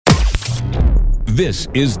This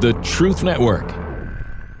is the Truth Network.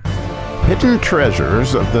 Hidden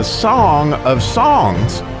treasures of the Song of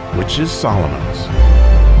Songs, which is Solomon's.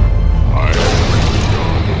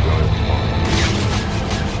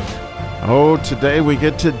 Oh, today we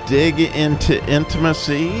get to dig into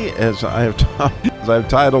intimacy, as I've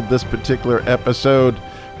titled this particular episode,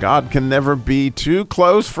 God Can Never Be Too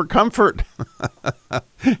Close for Comfort.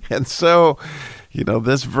 And so,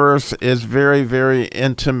 this verse is very, very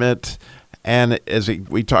intimate. And as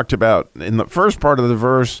we talked about in the first part of the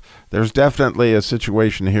verse, there's definitely a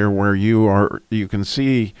situation here where you can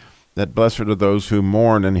see that blessed are those who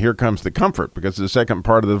mourn, and here comes the comfort, because the second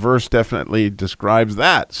part of the verse definitely describes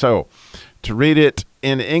that. So to read it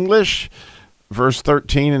in English, verse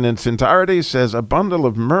 13 in its entirety says, "A bundle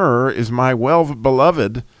of myrrh is my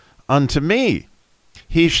well-beloved unto me.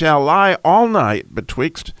 He shall lie all night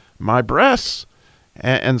betwixt my breasts."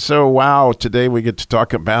 And so, wow, today we get to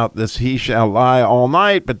talk about this, he shall lie all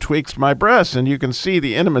night betwixt my breasts. And you can see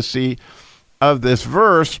the intimacy of this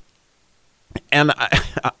verse. And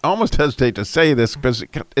I almost hesitate to say this because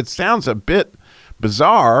it sounds a bit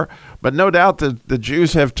bizarre, but no doubt that the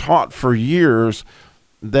Jews have taught for years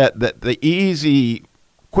that the easy,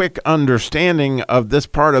 quick understanding of this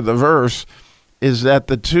part of the verse is that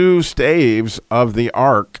the two staves of the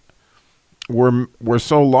ark were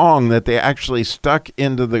so long that they actually stuck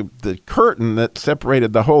into the curtain that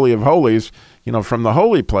separated the Holy of Holies, from the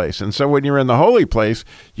holy place. And so when you're in the holy place,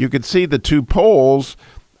 you could see the two poles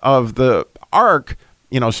of the ark,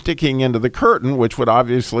 sticking into the curtain, which would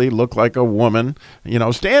obviously look like a woman,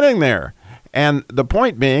 standing there. And the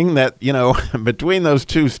point being that, between those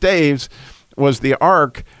two staves was the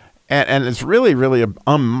ark, and it's really, really an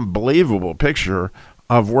unbelievable picture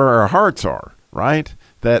of where our hearts are, right?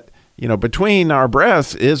 That between our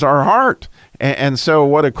breasts is our heart. And so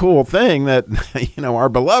what a cool thing that, our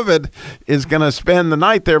beloved is going to spend the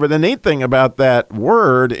night there. But the neat thing about that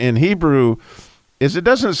word in Hebrew is it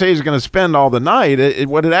doesn't say he's going to spend all the night.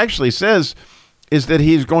 What it actually says is that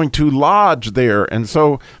he's going to lodge there. And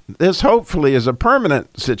so this hopefully is a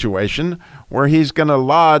permanent situation where he's going to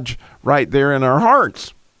lodge right there in our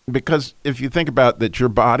hearts. Because if you think about that your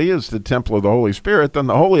body is the temple of the Holy Spirit, then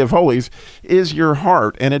the Holy of Holies is your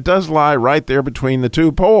heart. And it does lie right there between the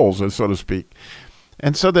two poles, so to speak.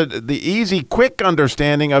 And so the easy, quick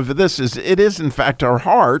understanding of this is it is, in fact, our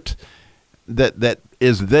heart that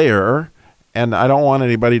is there. And I don't want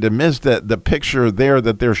anybody to miss that the picture there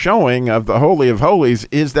that they're showing of the Holy of Holies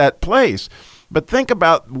is that place. But think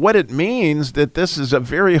about what it means that this is a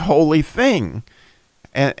very holy thing.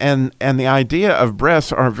 And the idea of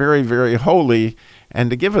breasts are very, very holy. And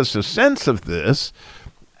to give us a sense of this,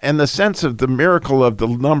 and the sense of the miracle of the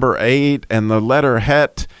number 8 and the letter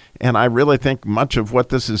het, and I really think much of what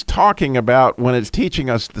this is talking about when it's teaching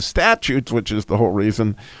us the statutes, which is the whole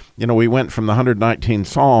reason, we went from the 119th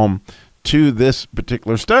Psalm to this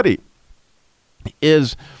particular study,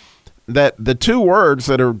 is that the two words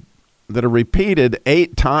that are repeated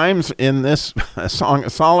 8 times in this Song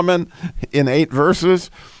of Solomon in 8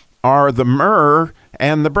 verses are the myrrh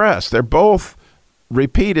and the breast. They're both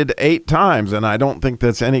repeated 8 times, and I don't think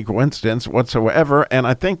that's any coincidence whatsoever. And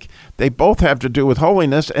I think they both have to do with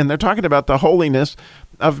holiness, and they're talking about the holiness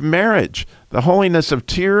of marriage, the holiness of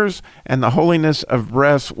tears, and the holiness of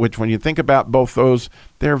breasts, which when you think about both those,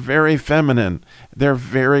 they're very feminine. They're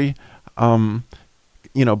very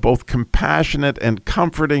both compassionate and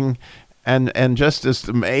comforting, and just this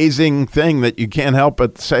amazing thing that you can't help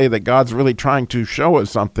but say that God's really trying to show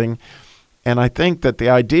us something. And I think that the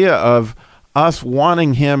idea of us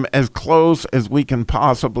wanting him as close as we can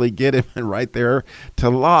possibly get him right there to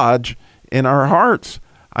lodge in our hearts.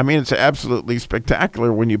 I mean, it's absolutely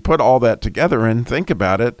spectacular when you put all that together and think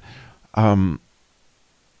about it.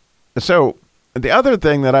 So the other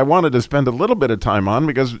thing that I wanted to spend a little bit of time on,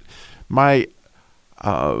 because my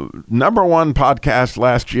number one podcast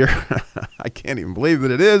last year, I can't even believe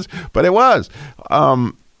that it is, but it was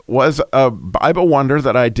a Bible wonder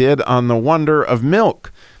that I did on the wonder of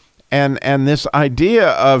milk. And this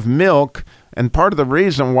idea of milk, and part of the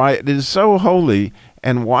reason why it is so holy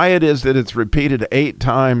and why it is that it's repeated 8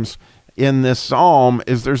 times in this psalm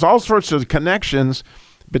is there's all sorts of connections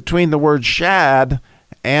between the word shad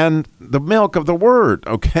and the milk of the word,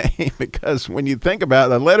 okay? Because when you think about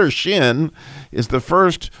it, the letter shin is the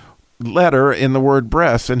first letter in the word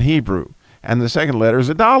breast in Hebrew, and the second letter is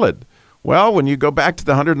a daled. Well, when you go back to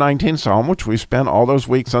the 119th Psalm, which we spent all those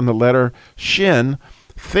weeks on the letter shin,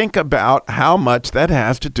 think about how much that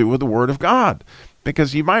has to do with the Word of God.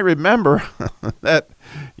 Because you might remember that,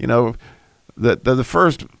 the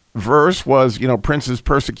first verse was, princes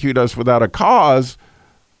persecute us without a cause.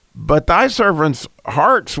 But thy servants'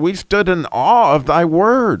 hearts, we stood in awe of thy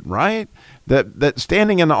word, right? That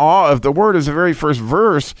standing in awe of the word is the very first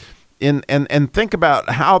verse. And think about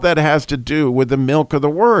how that has to do with the milk of the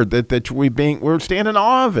word, that we're standing in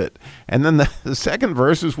awe of it. And then the second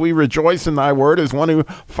verse is, we rejoice in thy word as one who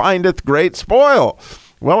findeth great spoil.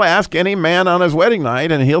 Well, ask any man on his wedding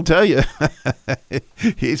night, and he'll tell you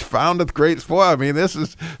he's foundeth great spoil. I mean, this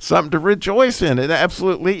is something to rejoice in. It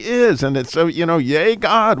absolutely is. And it's so, yay,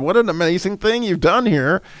 God, what an amazing thing you've done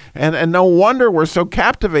here. And no wonder we're so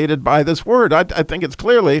captivated by this word. I think it's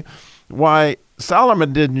clearly why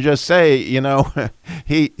Solomon didn't just say,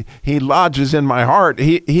 he lodges in my heart.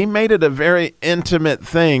 He made it a very intimate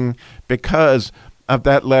thing because of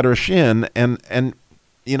that letter Shin. And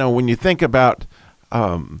when you think about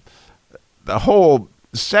the whole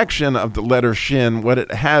section of the letter Shin, what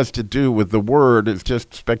it has to do with the word is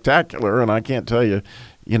just spectacular. And I can't tell you,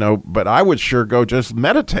 but I would sure go just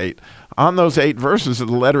meditate on those 8 verses of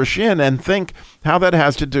the letter Shin and think how that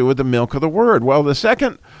has to do with the milk of the word. Well, the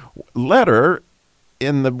second letter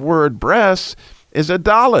in the word Bres is a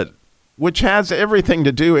Dalet, which has everything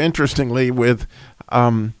to do, interestingly, with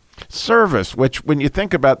service, which when you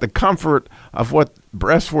think about the comfort of what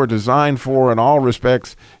breasts were designed for in all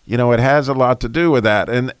respects, it has a lot to do with that.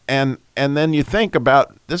 And then you think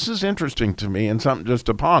about, this is interesting to me and something just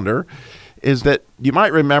to ponder, is that you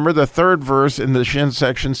might remember the third verse in the Shin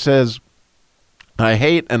section says, I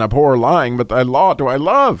hate and abhor lying, but thy law do I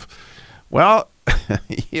love. Well,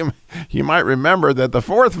 you might remember that the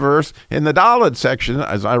fourth verse in the Dalet section,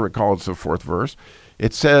 as I recall it's the fourth verse,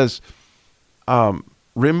 it says,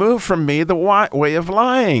 remove from me the way of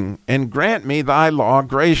lying and grant me thy law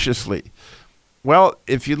graciously. Well,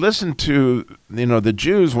 if you listen to, the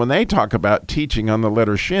Jews, when they talk about teaching on the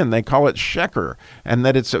letter Shin, they call it sheker, and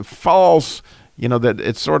that it's a false, that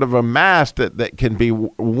it's sort of a mask that can be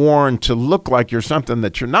worn to look like you're something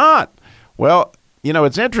that you're not. Well,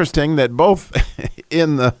 it's interesting that both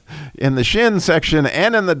in the Shin section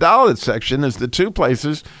and in the Dalet section is the two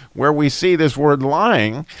places where we see this word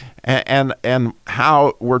lying and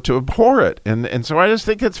how we're to abhor it. And so I just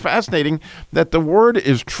think it's fascinating that the word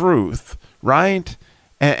is truth, right?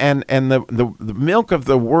 And the milk of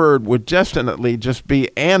the word would definitely just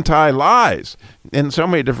be anti-lies in so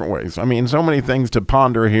many different ways. I mean, so many things to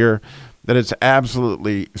ponder here that it's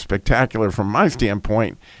absolutely spectacular from my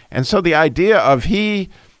standpoint. And so the idea of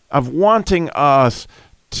wanting us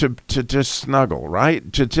to just snuggle,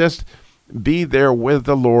 right? To just be there with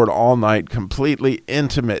the Lord all night, completely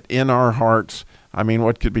intimate in our hearts. I mean,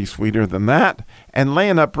 what could be sweeter than that? And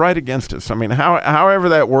laying up right against us. I mean, however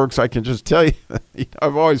that works, I can just tell you,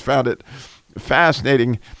 I've always found it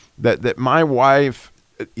fascinating that my wife,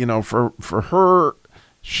 for her,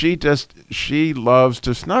 she loves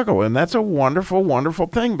to snuggle. And that's a wonderful, wonderful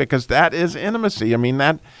thing, because that is intimacy. I mean,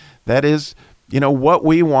 that is, what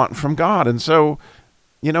we want from God. And so,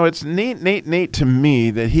 it's neat to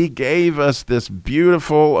me that he gave us this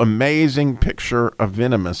beautiful, amazing picture of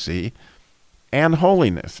intimacy and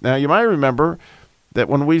holiness. Now, you might remember that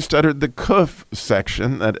when we studied the Kuf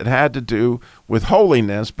section, that it had to do with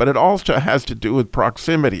holiness, but it also has to do with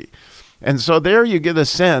proximity. And so there you get a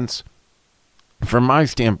sense, from my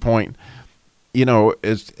standpoint,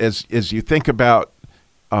 as you think about,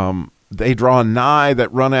 they draw nigh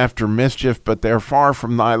that run after mischief, but they're far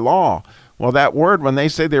from thy law. Well, that word, when they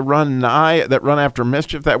say they run nigh that run after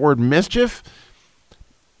mischief, that word mischief,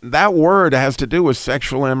 that word has to do with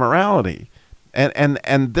sexual immorality.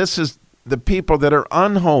 And this is the people that are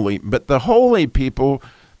unholy, but the holy people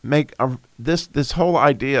make this whole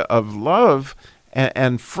idea of love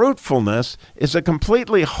and fruitfulness is a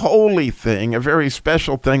completely holy thing, a very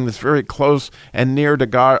special thing that's very close and near to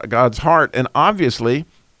God's heart. And obviously,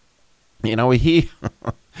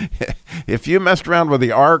 if you messed around with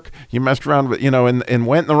the ark, you messed around with, and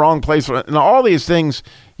went in the wrong place, and all these things,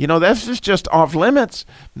 that's just off limits.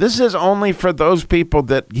 This is only for those people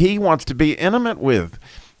that he wants to be intimate with.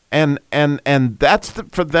 And that's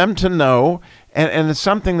for them to know, and it's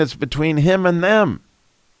something that's between him and them.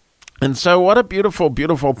 And so what a beautiful,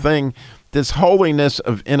 beautiful thing, this holiness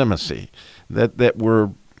of intimacy that we're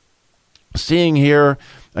seeing here.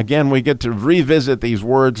 Again, we get to revisit these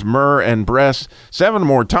words, myrrh and Bres, 7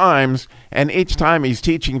 more times, and each time he's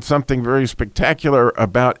teaching something very spectacular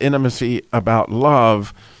about intimacy, about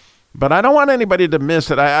love. But I don't want anybody to miss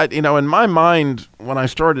it. In my mind, when I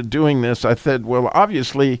started doing this, I said, well,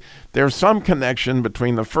 obviously, there's some connection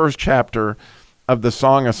between the first chapter of the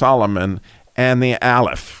Song of Solomon and the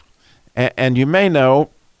Aleph. And you may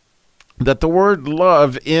know that the word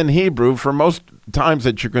love in Hebrew, for most times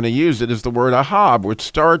that you're going to use it, is the word ahab, which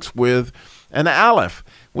starts with an aleph,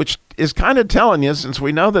 which is kind of telling you, since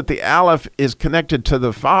we know that the Aleph is connected to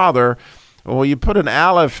the Father, well, you put an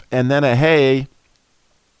Aleph and then a Hey,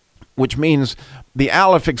 which means the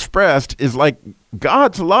Aleph expressed is like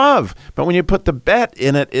God's love. But when you put the Bet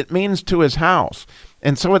in it, it means to his house.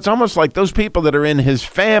 And so it's almost like those people that are in his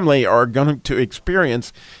family are going to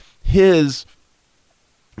experience the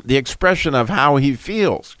expression of how he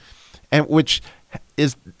feels, and which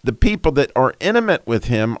is the people that are intimate with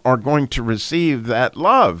him are going to receive that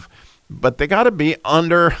love. But they got to be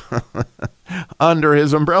under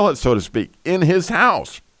his umbrella, so to speak, in his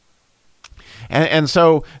house. And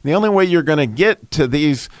so the only way you're going to get to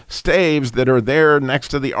these staves that are there next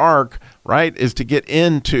to the ark, right, is to get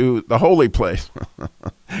into the holy place.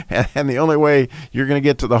 And the only way you're going to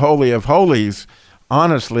get to the Holy of Holies,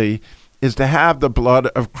 honestly, is to have the blood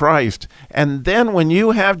of Christ. And then when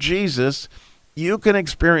you have Jesus, you can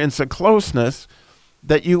experience a closeness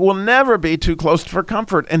that you will never be too close for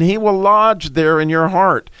comfort. And he will lodge there in your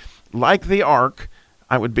heart. Like the ark,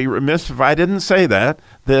 I would be remiss if I didn't say that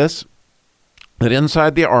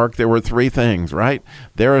inside the ark there were three things, right?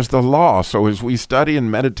 There is the law. So as we study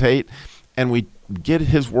and meditate and we get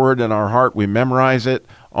his word in our heart, we memorize it,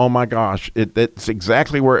 oh my gosh, it's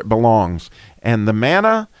exactly where it belongs. And the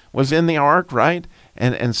manna was in the ark, right?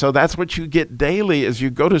 And so that's what you get daily as you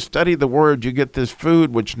go to study the word. You get this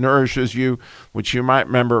food which nourishes you, which you might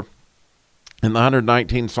remember in the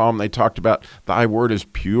 119th Psalm, they talked about thy word is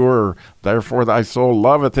pure, therefore thy soul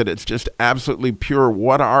loveth it. It's just absolutely pure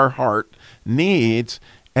what our heart needs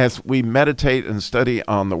as we meditate and study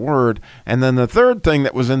on the word. And then the third thing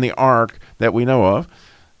that was in the ark that we know of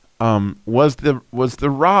was the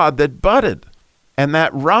rod that budded. And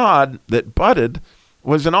that rod that budded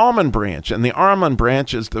was an almond branch. And the almond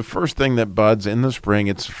branch is the first thing that buds in the spring.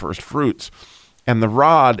 It's the first fruits. And the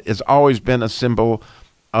rod has always been a symbol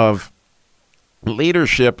of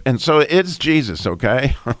leadership. And so it's Jesus,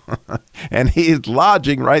 okay? And he's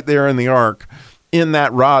lodging right there in the ark in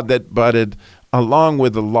that rod that budded along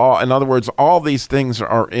with the law. In other words, all these things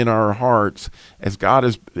are in our hearts as God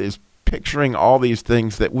is picturing all these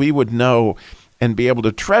things that we would know and be able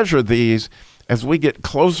to treasure these as we get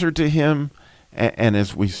closer to him and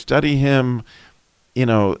as we study him. You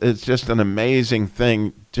know, it's just an amazing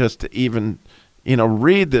thing just to even,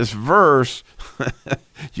 read this verse.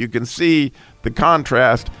 You can see the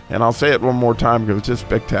contrast, and I'll say it one more time because it's just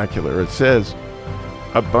spectacular. It says,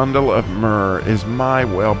 a bundle of myrrh is my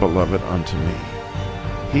well-beloved unto me.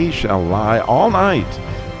 He shall lie all night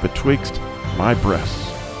betwixt my breasts.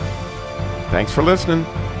 Thanks for listening.